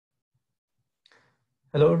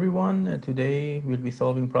Hello everyone, today we'll be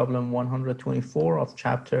solving problem 124 of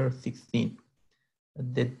chapter 16.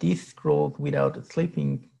 The disk grows without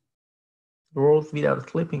slipping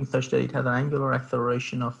such that it has an angular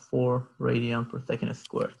acceleration of 4 radian per second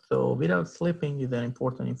squared. So without slipping is an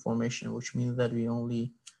important information, which means that we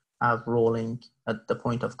only have rolling at the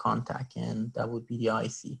point of contact, and that would be the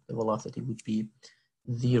IC. The velocity would be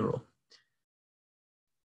 0.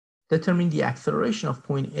 Determine the acceleration of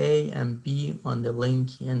point A and B on the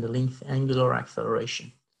link and the link's angular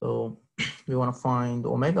acceleration. So we want to find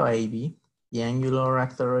omega AB, the angular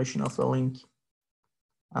acceleration of the link,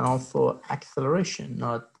 and also acceleration,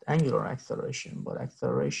 not angular acceleration, but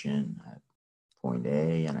acceleration at point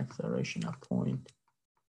A and acceleration at point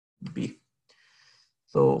B.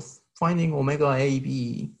 So finding omega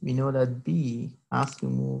AB, we know that B has to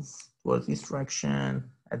move towards this direction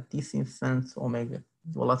at this instant. Omega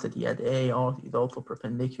velocity at A is also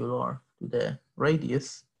perpendicular to the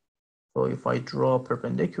radius. So if I draw a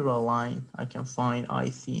perpendicular line, I can find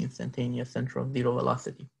IC, instantaneous center of zero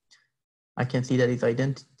velocity. I can see that its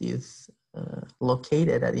identity is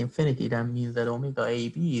located at infinity. That means that omega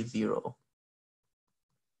AB is 0.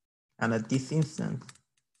 And at this instant,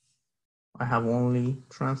 I have only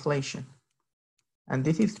translation. And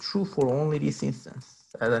this is true for only this instance.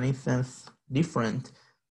 At an instance different,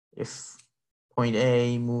 if point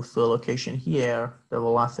A moves to a location here, the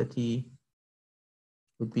velocity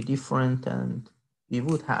would be different and we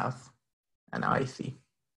would have an IC.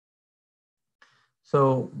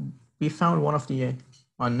 So we found one of the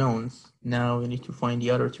unknowns. Now we need to find the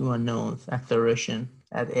other two unknowns, acceleration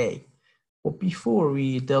at A. But before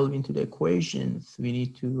we delve into the equations, we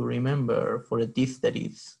need to remember for a disk that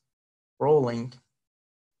is rolling,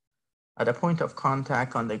 at a point of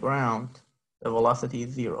contact on the ground, the velocity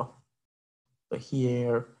is 0. So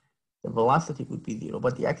here, the velocity would be 0,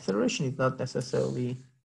 but the acceleration is not necessarily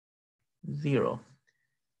 0.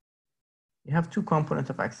 You have two components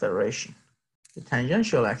of acceleration. The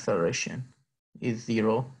tangential acceleration is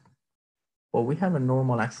 0, but we have a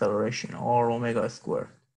normal acceleration, r omega squared,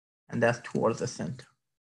 and that's towards the center.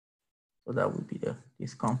 So that would be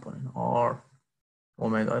this component, r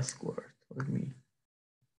omega squared. Let me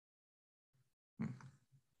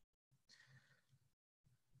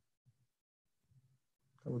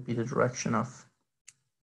That would be the direction of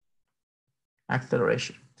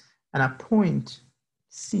acceleration. And at point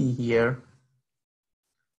C here,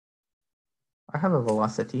 I have a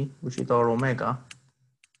velocity, which is r omega,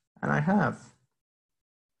 and I have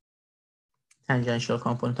tangential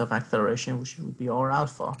component of acceleration, which would be r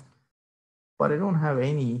alpha, but I don't have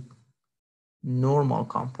any normal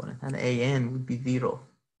component, and an would be 0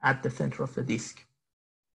 at the center of the disk.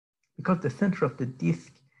 Because the center of the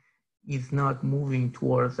disk is not moving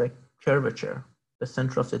towards a curvature, the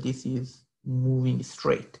center of the disk is moving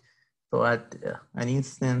straight. So at an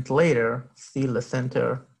instant later, still the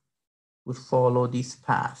center would follow this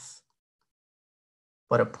path.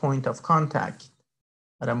 But a point of contact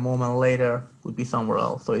at a moment later would be somewhere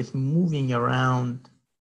else. So it's moving around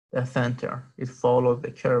the center. It follows the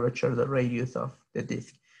curvature, the radius of the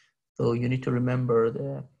disk. So you need to remember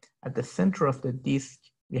that at the center of the disk,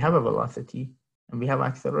 we have a velocity and we have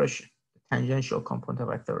acceleration, the tangential component of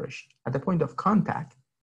acceleration. At the point of contact,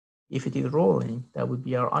 if it is rolling, that would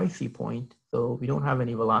be our IC point. So we don't have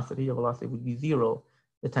any velocity. The velocity would be 0.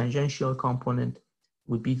 The tangential component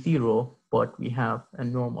would be 0, but we have a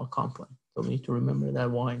normal component. So we need to remember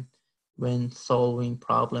that when solving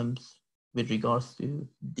problems with regards to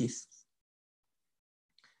disks.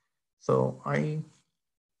 So I'm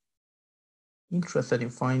interested in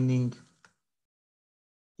finding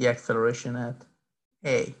the acceleration at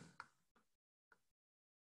A.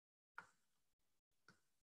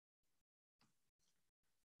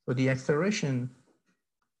 So the acceleration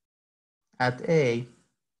at A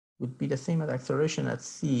would be the same as acceleration at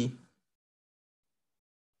C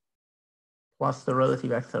plus the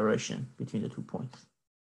relative acceleration between the 2 points.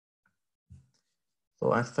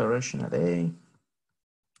 So acceleration at A,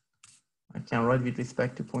 I can write with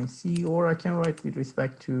respect to point C, or I can write with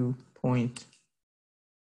respect to point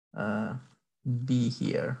B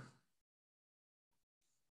here.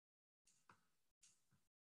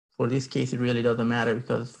 For this case, it really doesn't matter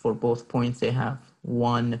because for both points, they have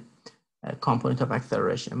one component of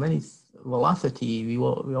acceleration. When it's velocity, we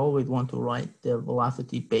always want to write the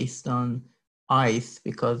velocity based on ice,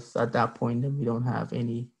 because at that point, then we don't have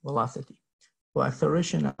any velocity. So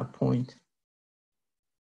acceleration at point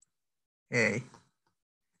A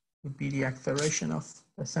would be the acceleration of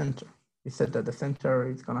the center. We said that the center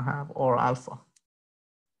is going to have r alpha.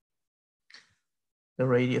 The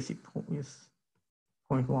radius is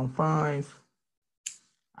 0.15.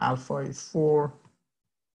 alpha is 4,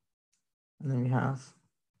 and then we have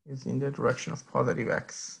is in the direction of positive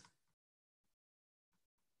x.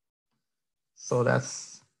 So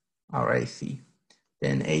that's our AC.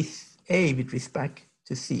 Then A with respect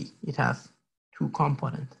to C, it has two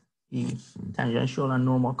components, the tangential and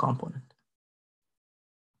normal component.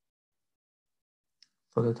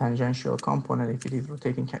 So the tangential component, if it is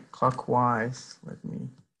rotating clockwise, that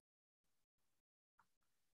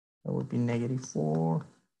would be -4,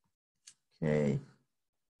 okay,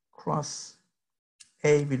 cross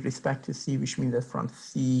A with respect to C, which means that from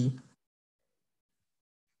C,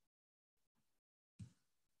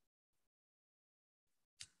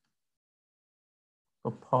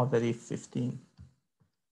 so positive 15,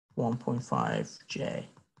 1.5 J,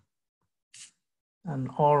 and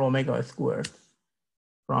R omega squared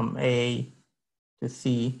from A to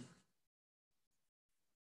C,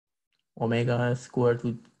 omega squared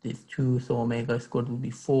would be 2, so omega squared would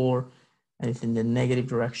be 4, and it's in the negative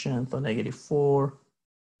direction, so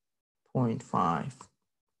 -4.5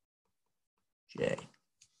 J.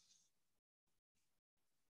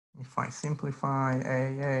 If I simplify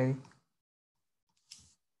AA,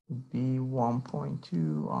 would be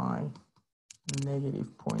 1.2 I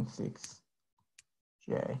 -0.6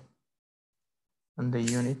 J. And the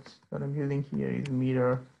unit that I'm using here is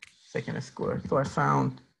meter second squared. So I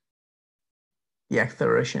found the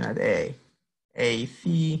acceleration at A.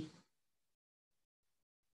 AC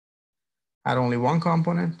had only one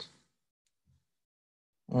component,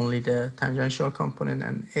 only the tangential component,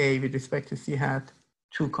 and A with respect to C had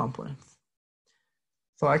two components.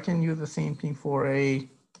 So I can use the same thing for I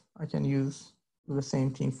can do the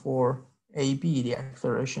same thing for AB, the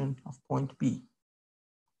acceleration of point B.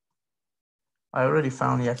 I already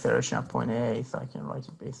found the acceleration at point A, so I can write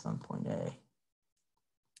it based on point A.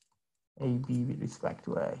 AB with respect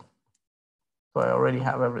to A. So I already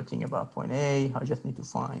have everything about point A. I just need to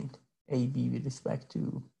find AB with respect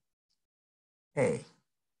to A.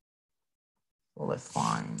 So let's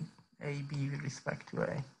find AB with respect to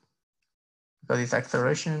A. Because its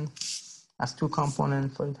acceleration has two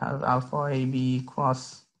components, so it has alpha AB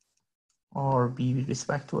cross RB with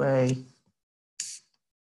respect to A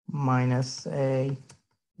minus A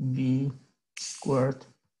B squared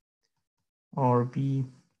RB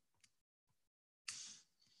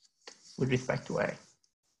with respect to A.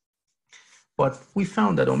 But we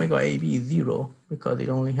found that omega AB is 0 because it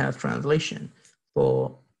only has translation.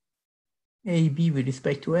 So AB with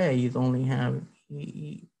respect to A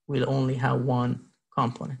will only have one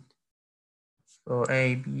component. So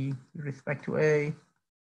AB with respect to A,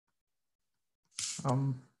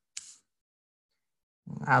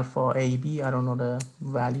 alpha AB, I don't know the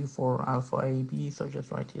value for alpha AB, so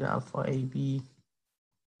just write it alpha AB.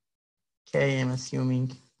 K, I'm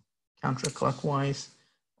assuming counterclockwise,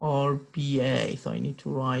 or BA, so I need to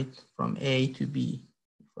write from A to B.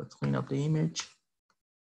 Let's clean up the image.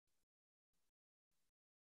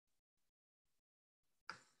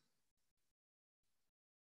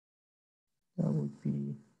 That would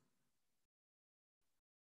be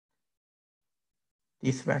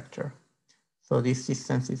this vector. So this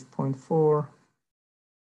distance is 0.4.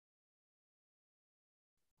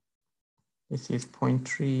 This is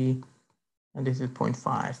 0.3, and this is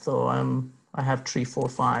 0.5. So I have 3, 4,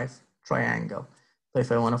 5 triangle. So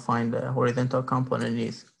if I want to find the horizontal component, it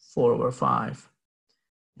is 4/5,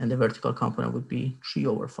 and the vertical component would be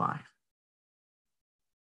 3/5.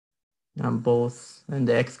 And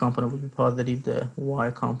the x component would be positive, the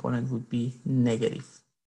y component would be negative.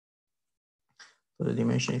 So the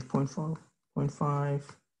dimension is 0.4,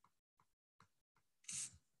 0.5.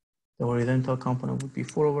 The horizontal component would be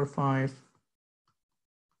 4/5.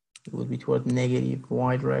 It would be toward negative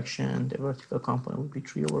y direction. The vertical component would be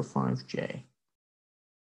 3/5 J.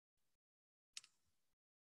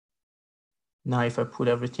 Now if I put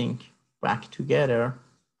everything back together,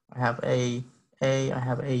 I have I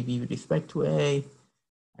have AB with respect to A.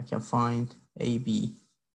 I can find AB.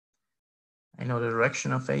 I know the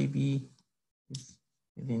direction of AB is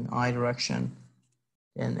in I direction.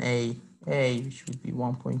 Then A, which would be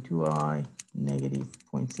 1.2 I, negative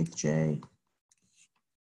 0.6 J.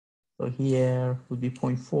 So here would be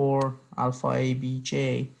 0.4 alpha AB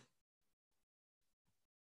J.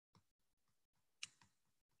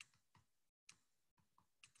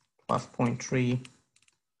 Plus 0.3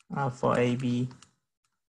 alpha AB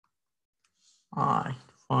I.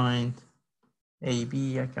 To find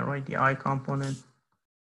AB, I can write the I component.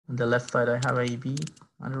 On the left side, I have AB.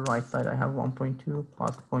 On the right side, I have 1.2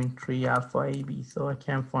 plus 0.3 alpha AB. So I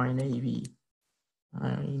can find AB.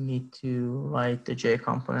 I need to write the J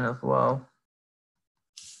component as well.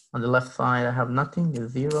 On the left side, I have nothing,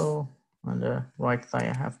 it's 0. On the right side,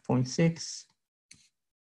 I have 0.6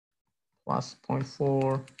 plus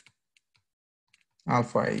 0.4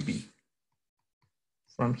 alpha AB.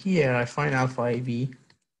 From here, I find alpha AB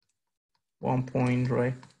 1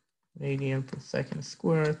 radian per second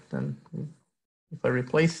squared. Then if I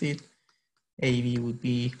replace it, AB would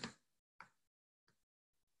be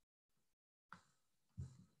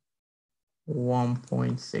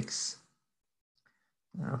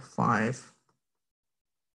 1.65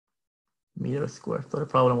 meters squared. So the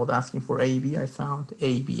problem was asking for AB. I found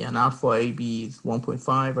AB, and alpha AB is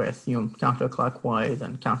 1.5. I assume counterclockwise,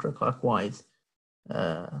 and counterclockwise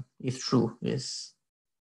is true.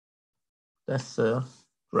 That's the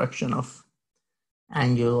direction of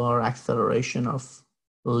angular acceleration of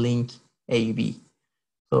link AB.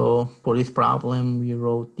 So for this problem, we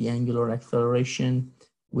wrote the angular acceleration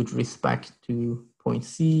with respect to point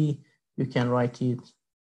C. You can write it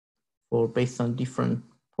based on different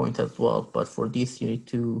points as well. But for this, you need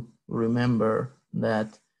to remember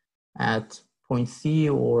that at point C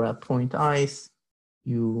or at point I,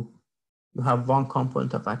 you have one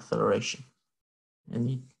component of acceleration.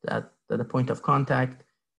 And at the point of contact,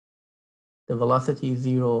 the velocity is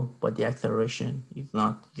 0, but the acceleration is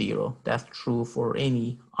not 0. That's true for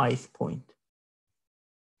any ith point.